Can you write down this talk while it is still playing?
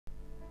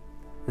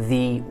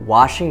The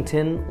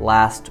Washington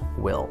Last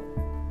Will.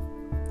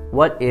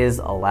 What is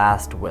a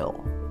last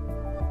will?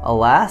 A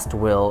last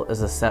will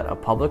is a set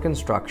of public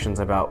instructions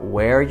about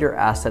where your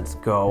assets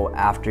go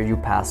after you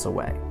pass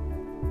away.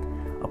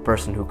 A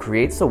person who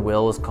creates a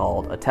will is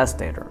called a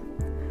testator.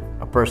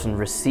 A person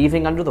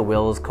receiving under the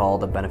will is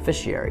called a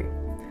beneficiary.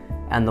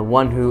 And the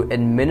one who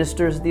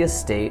administers the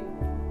estate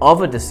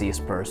of a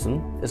deceased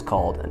person is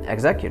called an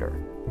executor.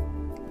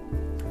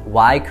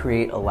 Why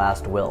create a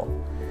last will?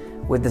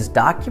 With this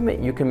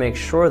document, you can make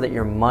sure that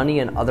your money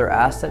and other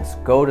assets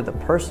go to the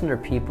person or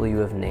people you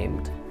have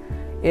named.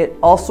 It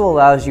also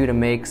allows you to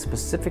make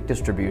specific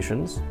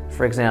distributions.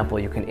 For example,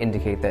 you can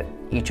indicate that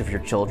each of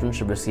your children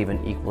should receive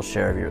an equal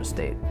share of your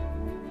estate.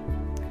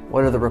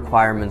 What are the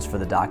requirements for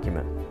the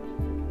document?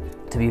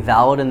 To be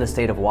valid in the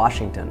state of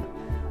Washington,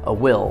 a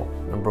will,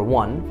 number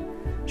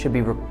 1, should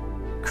be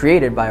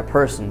created by a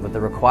person with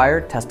the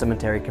required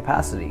testamentary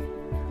capacity.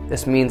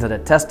 This means that a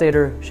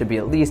testator should be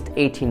at least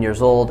 18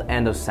 years old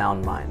and of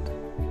sound mind.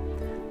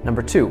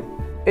 Number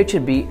 2, it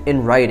should be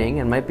in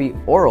writing and might be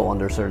oral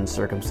under certain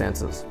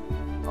circumstances.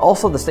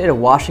 Also, the state of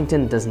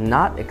Washington does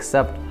not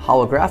accept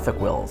holographic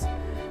wills,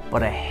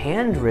 but a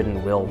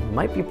handwritten will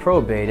might be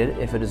probated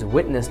if it is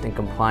witnessed in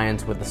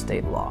compliance with the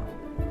state law.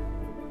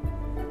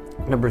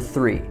 Number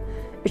 3,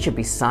 it should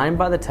be signed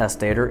by the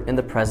testator in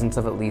the presence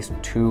of at least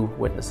 2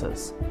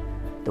 witnesses.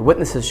 The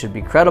witnesses should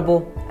be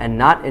credible and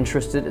not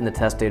interested in the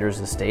testator's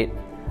estate,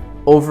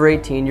 over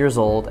 18 years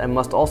old, and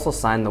must also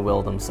sign the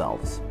will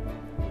themselves.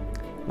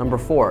 Number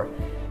 4,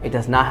 it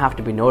does not have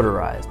to be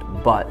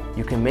notarized, but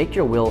you can make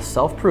your will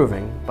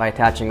self-proving by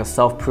attaching a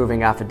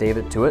self-proving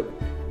affidavit to it,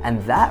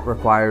 and that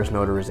requires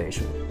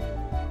notarization.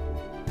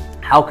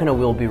 How can a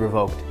will be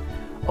revoked?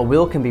 A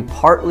will can be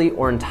partly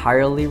or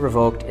entirely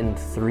revoked in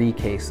 3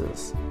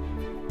 cases.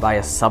 By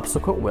a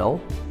subsequent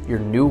will, your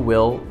new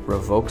will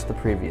revokes the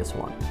previous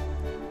one.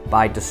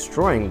 By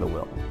destroying the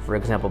will, for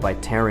example by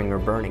tearing or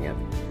burning it,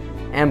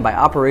 and by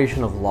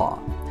operation of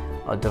law.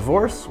 A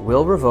divorce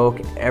will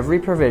revoke every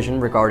provision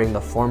regarding the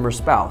former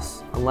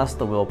spouse, unless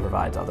the will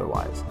provides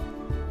otherwise.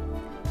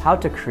 How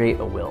to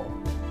create a will?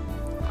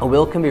 A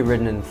will can be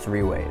written in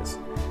 3 ways.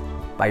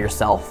 By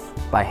yourself,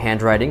 by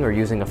handwriting or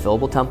using a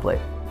fillable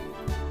template,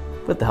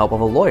 with the help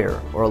of a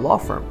lawyer or a law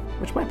firm,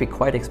 which might be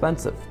quite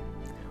expensive,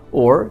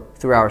 or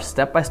through our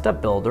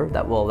step-by-step builder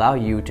that will allow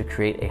you to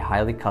create a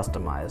highly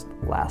customized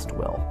last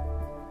will.